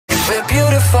we're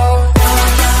beautiful.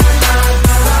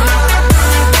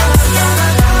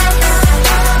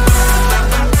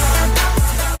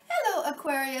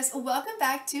 Aquarius, welcome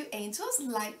back to Angel's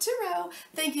Light Tarot.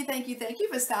 Thank you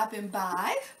for stopping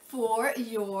by for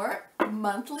your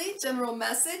monthly general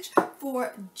message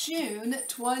for June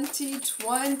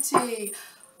 2020.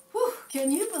 Whew,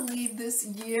 can you believe this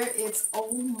year? It's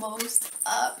almost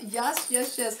up. Yes.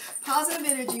 Positive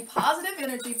energy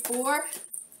for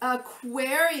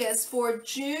Aquarius for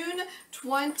June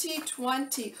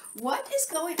 2020. What is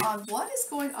going on? What is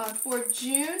going on for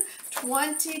June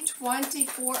 2020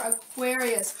 for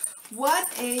Aquarius? What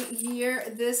a year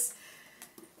this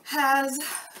has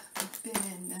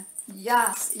been.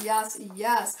 Yes.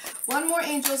 One more,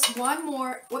 angels. One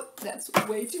more. Whoop, that's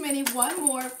way too many. One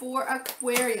more for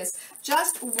Aquarius.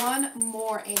 Just one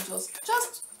more, angels.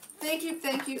 Just thank you.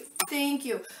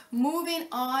 Moving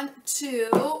on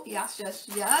to, yes.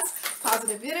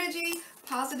 Positive energy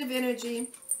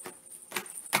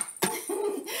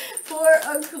for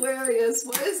Aquarius.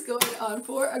 What is going on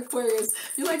for Aquarius?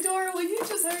 You're like, Dora, will you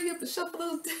just hurry up and shuffle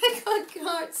those deck on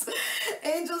cards?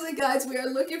 Angels and guides, we are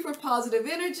looking for positive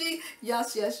energy.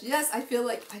 Yes. I feel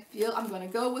I'm going to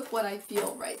go with what I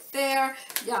feel right there.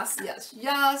 Yes.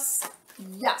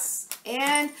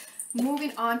 And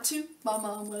moving on to my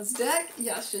mama's deck.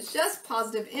 Yes.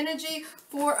 Positive energy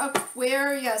for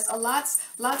Aquarius. Lots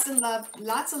of love.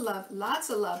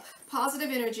 Positive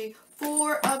energy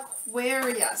for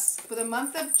Aquarius for the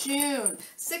month of June,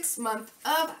 6th month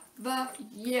of the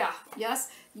year.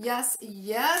 Yes.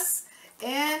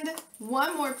 And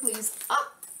one more, please.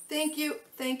 Oh, thank you.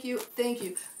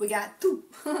 We got two.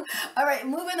 All right,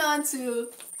 moving on to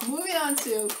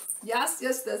yes,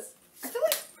 this. I feel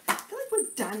like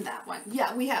we've done that one.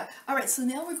 Yeah, we have. All right, so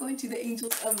now we're going to the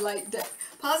Angels of Light deck.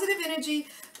 Positive energy,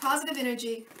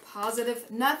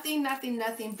 nothing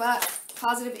but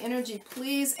positive energy.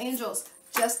 Please, angels,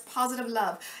 just positive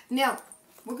love. Now,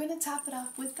 we're going to top it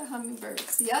off with the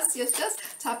hummingbirds. Yes.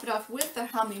 Top it off with the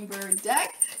hummingbird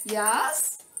deck.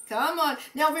 Yes. Come on.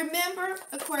 Now, remember,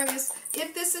 Aquarius,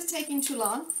 if this is taking too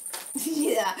long,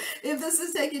 if this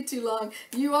is taking too long,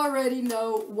 you already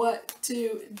know what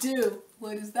to do.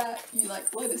 What is that? You're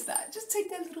like, what is that? Just take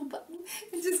that little button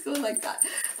and just go like that.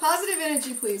 Positive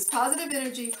energy, please. Positive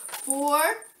energy for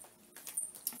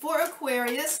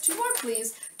Aquarius. Two more,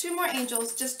 please. Two more,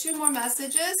 angels. Just two more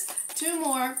messages. Two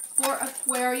more for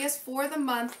Aquarius for the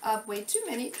month of, way too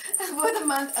many, for the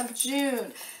month of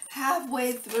June.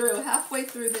 Halfway through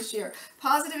this year.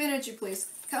 Positive energy, please.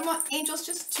 Come on, angels,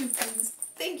 just two, please.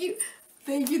 Thank you.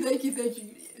 A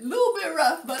little bit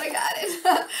rough, but I got it.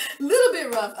 A little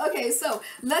bit rough. Okay, so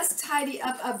let's tidy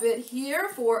up a bit here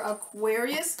for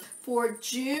Aquarius for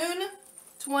June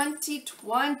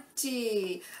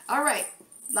 2020. All right.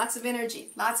 Lots of energy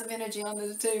on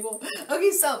the table.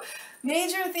 Okay, so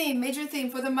major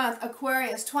theme for the month,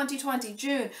 Aquarius 2020,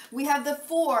 June. We have the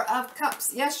 4 of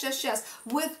Cups, yes,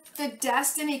 with the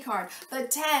Destiny card, the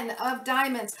 10 of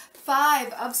Diamonds,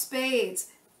 5 of Spades,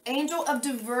 Angel of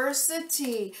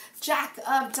Diversity, Jack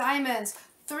of Diamonds,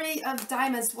 3 of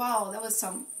Diamonds. Wow, that was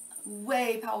some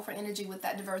way powerful energy with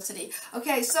that diversity.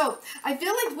 Okay, so I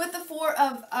feel like with the 4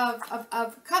 of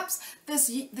Cups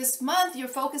this month, you're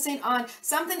focusing on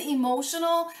something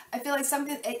emotional. I feel like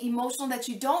something emotional that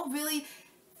you don't really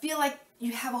feel like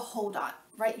you have a hold on,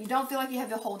 right? You don't feel like you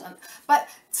have a hold on, but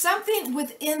something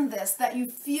within this that you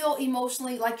feel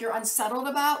emotionally like you're unsettled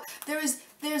about. This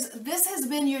has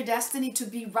been your destiny to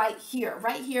be right here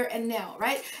and now,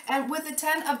 right? And with the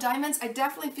 10 of Diamonds, I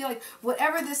definitely feel like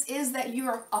whatever this is that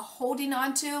you're holding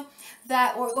on to,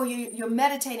 that or you're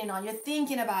meditating on, you're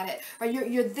thinking about it, right?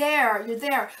 You're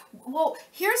there. Well,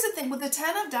 here's the thing with the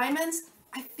 10 of Diamonds,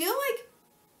 I feel like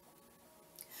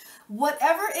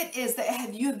whatever it is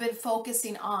that you've been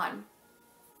focusing on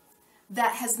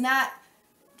that has not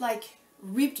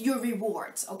reaped your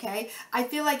rewards, okay? I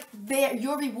feel like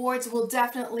your rewards will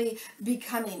definitely be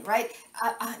coming, right?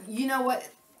 You know what?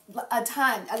 A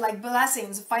ton, like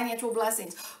blessings, financial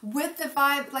blessings. With the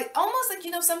 5, almost like,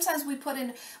 sometimes we put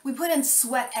in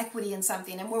sweat equity in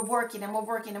something, and we're working and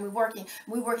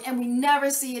we never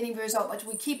see any result, but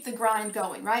we keep the grind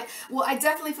going, right? Well, I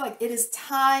definitely feel like it is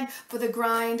time for the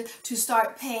grind to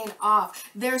start paying off.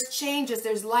 There's changes,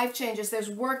 there's life changes, there's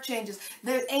work changes,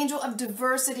 there's Angel of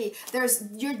Diversity,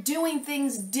 you're doing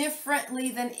things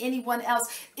differently than anyone else.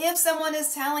 If someone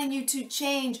is telling you to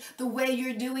change the way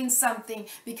you're doing something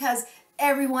because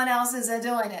everyone else isn't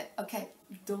doing it, okay,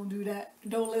 don't do that.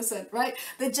 Don't listen, right?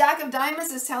 The Jack of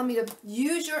Diamonds is telling me to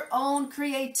use your own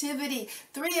creativity.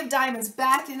 3 of Diamonds,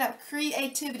 backing up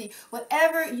creativity.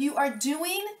 Whatever you are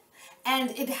doing,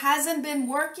 and it hasn't been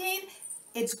working,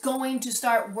 it's going to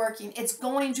start working. It's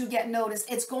going to get noticed.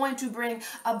 It's going to bring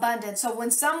abundance. So when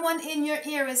someone in your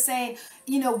ear is saying,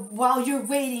 you know, while you're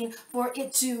waiting for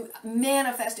it to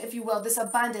manifest, if you will, this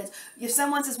abundance, if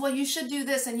someone says, well, you should do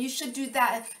this and you should do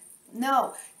that.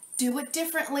 No, do it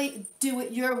differently. Do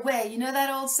it your way. You know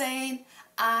that old saying,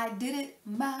 I did it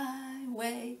my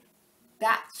way.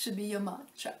 That should be your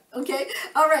mantra, okay?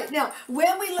 All right, now,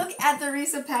 when we look at the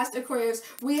recent past Aquarius,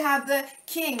 we have the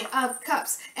King of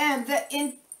Cups and the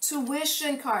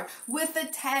Intuition card with the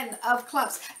 10 of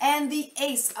Clubs and the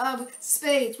Ace of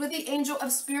Spades with the Angel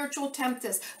of Spiritual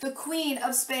Tempest, the Queen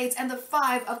of Spades, and the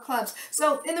 5 of Clubs.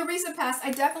 So in the recent past,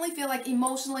 I definitely feel like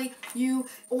emotionally you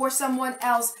or someone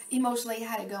else emotionally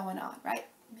had it going on, right?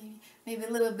 Maybe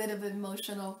a little bit of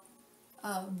emotional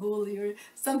bully or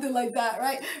something like that,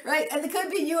 right? And it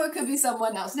could be you or it could be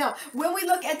someone else. Now, when we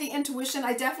look at the intuition,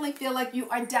 I definitely feel like you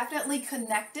are definitely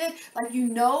connected, like you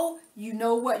know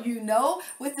what you know.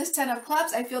 With this 10 of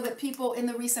Clubs, I feel that people in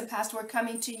the recent past were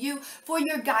coming to you for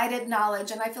your guided knowledge,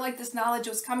 and I feel like this knowledge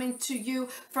was coming to you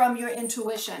from your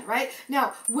intuition, right?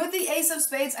 Now, with the Ace of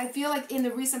Spades, I feel like in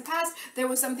the recent past, there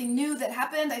was something new that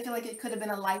happened. I feel like it could have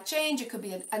been a life change. It could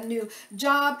be a new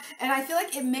job, and I feel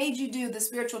like it made you do the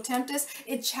Spiritual Tempest.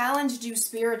 It challenged you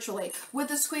spiritually. With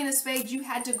this Queen of Spades, you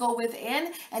had to go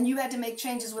within, and you had to make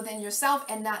changes within yourself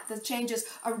and not the changes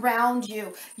around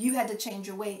you. You had to change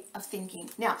your way of thinking.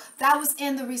 Now, that was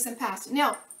in the recent past.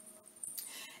 Now,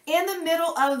 in the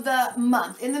middle of the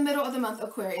month,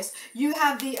 Aquarius, you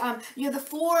have the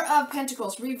 4 of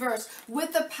Pentacles reversed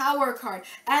with the Power card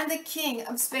and the King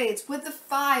of Spades with the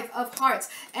 5 of Hearts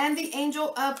and the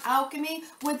Angel of Alchemy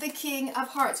with the King of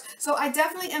Hearts. So I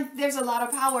definitely am, there's a lot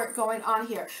of power going on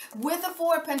here. With the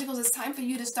 4 of Pentacles, it's time for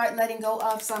you to start letting go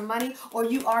of some money, or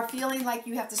you are feeling like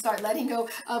you have to start letting go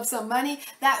of some money.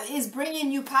 That is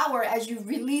bringing you power as you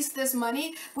release this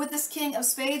money. With this King of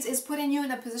Spades, is putting you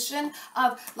in a position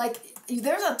of like,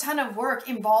 there's a ton of work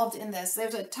involved in this.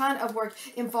 There's a ton of work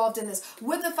involved in this.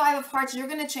 With the 5 of Hearts, you're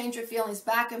going to change your feelings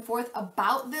back and forth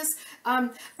about this.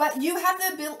 But you have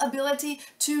the ability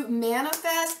to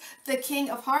manifest the King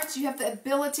of Hearts. You have the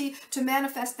ability to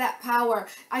manifest that power.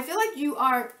 I feel like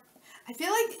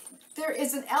there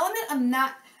is an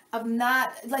element of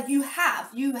not, like you have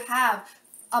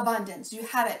abundance, you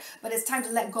have it, but it's time to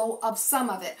let go of some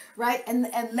of it, right? And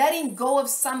letting go of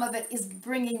some of it is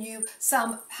bringing you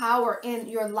some power in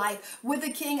your life. With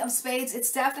the King of Spades,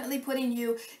 it's definitely putting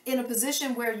you in a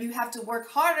position where you have to work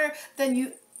harder than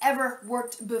you ever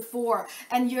worked before,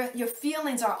 and your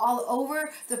feelings are all over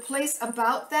the place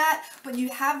about that, but you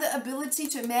have the ability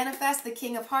to manifest the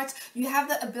King of Hearts. You have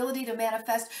the ability to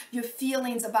manifest your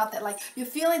feelings about that. Like, your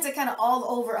feelings are kind of all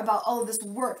over about all of this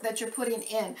work that you're putting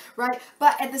in, right?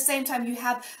 But at the same time, you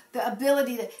have the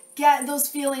ability to get those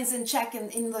feelings in check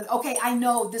and okay, I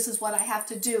know this is what I have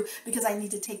to do because I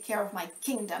need to take care of my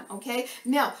kingdom, okay?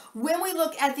 Now, when we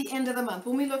look at the end of the month,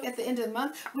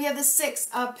 we have the 6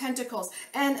 of Pentacles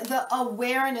and the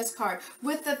Awareness card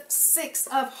with the 6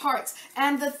 of Hearts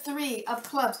and the 3 of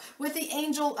Clubs with the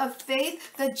Angel of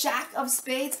Faith, the Jack of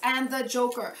Spades, and the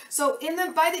Joker. So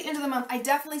by the end of the month, I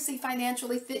definitely see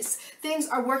financially things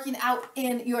are working out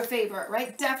in your favor,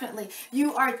 right? Definitely.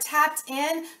 You are tapped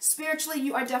in. Spiritually,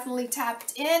 you are definitely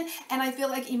tapped in, and I feel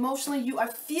like emotionally you are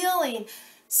feeling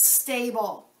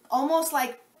stable, almost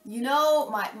like, you know,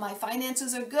 my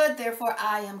finances are good, therefore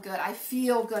I am good. I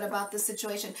feel good about this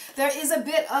situation. There is a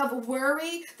bit of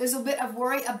worry. There's a bit of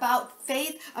worry about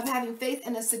faith, of having faith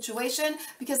in a situation,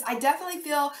 because I definitely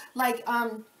feel like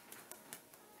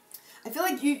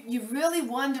you're really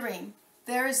wondering.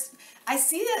 I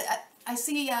see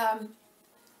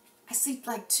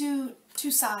like two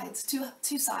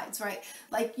sides, right?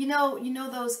 Like, you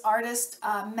know those artist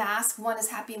masks, one is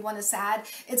happy, one is sad.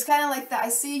 It's kind of like that. I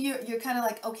see you're kind of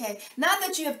like, okay, not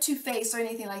that you have two faces or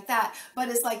anything like that, but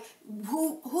it's like,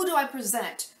 who do I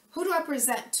present? Who do I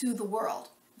present to the world?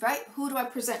 Right? Who do I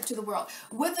present to the world?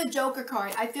 With the Joker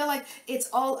card, I feel like it's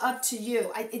all up to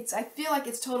you. I feel like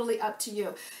it's totally up to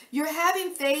you. You're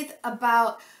having faith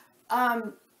about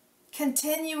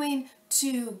continuing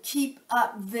to keep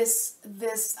up this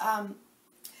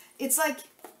it's like,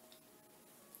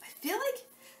 I feel like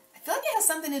it has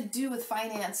something to do with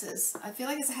finances. I feel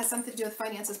like it has something to do with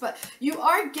finances, but you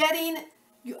are getting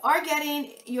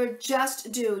your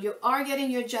just due. You are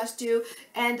getting your just due,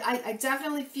 and I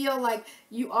definitely feel like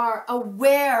you are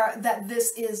aware that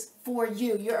this is for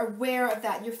you. You're aware of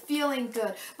that. You're feeling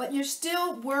good, but you're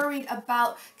still worried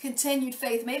about continued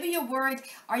faith. Maybe you're worried,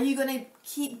 are you going to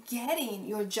keep getting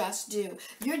your just due?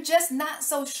 You're just not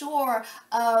so sure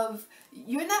of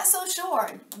you're not so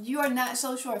sure. You are not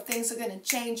so sure if things are going to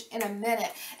change in a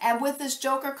minute. And with this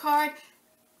Joker card,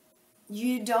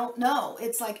 you don't know.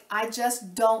 It's like, I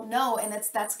just don't know. And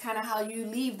that's kind of how you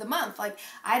leave the month. Like,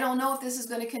 I don't know if this is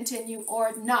going to continue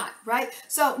or not, right?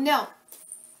 So now,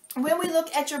 when we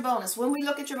look at your bonus,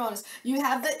 you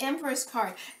have the Empress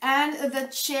card and the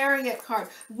Chariot card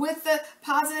with the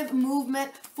positive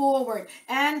movement forward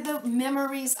and the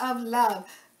memories of love,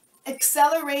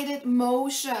 accelerated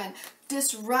motion,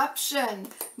 disruption,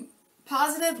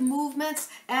 positive movements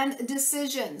and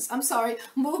decisions.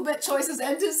 Movement, choices,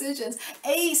 and decisions.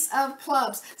 Ace of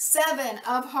Clubs, 7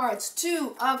 of Hearts,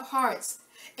 2 of Hearts,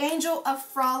 Angel of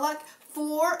Frolic,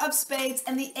 4 of Spades,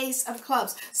 and the Ace of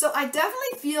Clubs. So I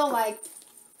definitely feel like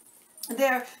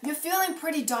you're feeling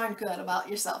pretty darn good about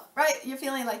yourself, right? You're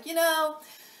feeling like, you know,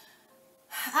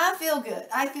 I feel good.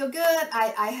 I feel good.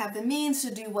 I have the means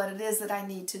to do what it is that I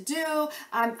need to do.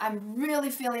 I'm really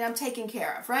feeling I'm taken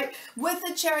care of, right? With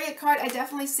the Chariot card, I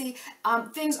definitely see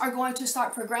things are going to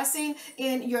start progressing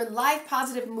in your life,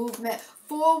 positive movement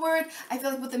forward. I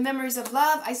feel like with the memories of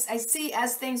love, I see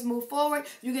as things move forward,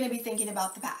 you're going to be thinking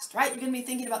about the past, right? You're going to be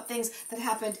thinking about things that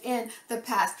happened in the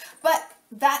past. But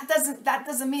that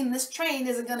doesn't mean this train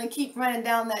isn't going to keep running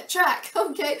down that track,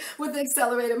 okay, with the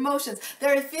accelerated motions.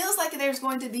 It feels like there's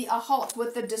going to be a halt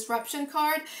with the Disruption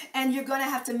card, and you're going to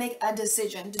have to make a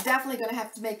decision. You're definitely going to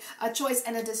have to make a choice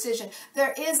and a decision.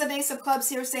 There is an Ace of Clubs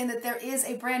here saying that there is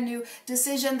a brand new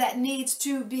decision that needs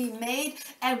to be made,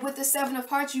 and with the 7 of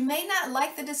Hearts, you may not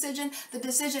like the decision. The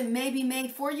decision may be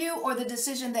made for you, or the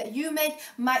decision that you make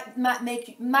might not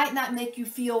make you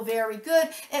feel very good.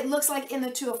 It looks like in the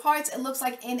 2 of Hearts, it looks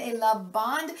like in a love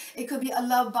bond. It could be a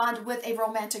love bond with a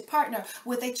romantic partner,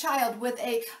 with a child, with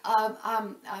a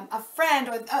friend,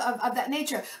 or of that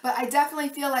nature. But I definitely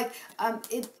feel like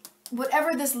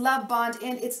whatever this love bond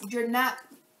in, you're not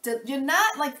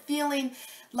like feeling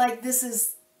like this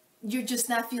is. You're just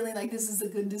not feeling like this is a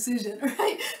good decision,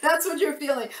 right? That's what you're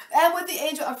feeling. And with the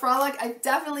Angel of Frolic, I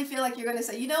definitely feel like you're going to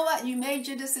say, you know what? You made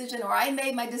your decision, or I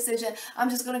made my decision. I'm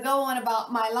just going to go on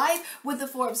about my life. With the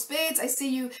 4 of Spades, I see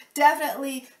you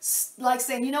definitely like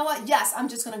saying, you know what? Yes, I'm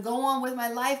just going to go on with my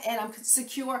life, and I'm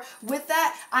secure with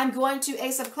that. I'm going to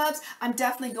Ace of Clubs. I'm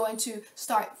definitely going to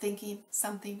start thinking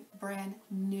something brand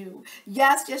new.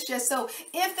 Yes, yes, yes. So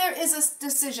if there is a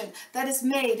decision that is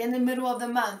made in the middle of the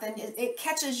month and it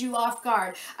catches you off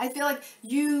guard, I feel like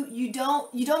you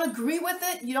don't agree with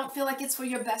it. You don't feel like it's for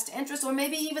your best interest, or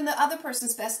maybe even the other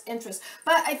person's best interest.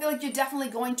 But I feel like you're definitely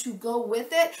going to go with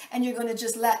it, and you're going to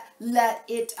just let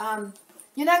it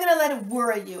you're not going to let it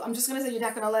worry you. I'm just going to say you're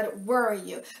not going to let it worry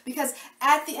you, because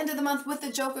at the end of the month with the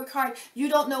Joker card, you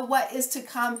don't know what is to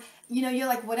come. You know, you're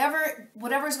like, whatever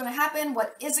is going to happen,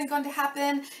 what isn't going to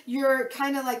happen, you're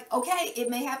kind of like, okay, it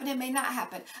may happen, it may not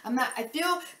happen. I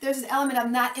feel there's an element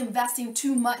of not investing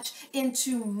too much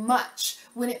into much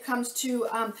when it comes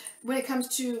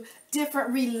to different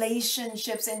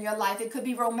relationships in your life. It could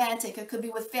be romantic, it could be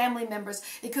with family members,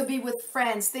 it could be with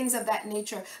friends, things of that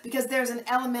nature, because there's an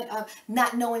element of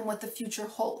not knowing what the future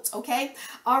holds, okay?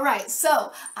 All right,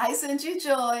 so I send you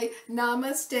joy,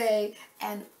 namaste,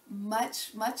 and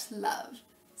much, much love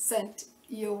sent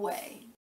your way.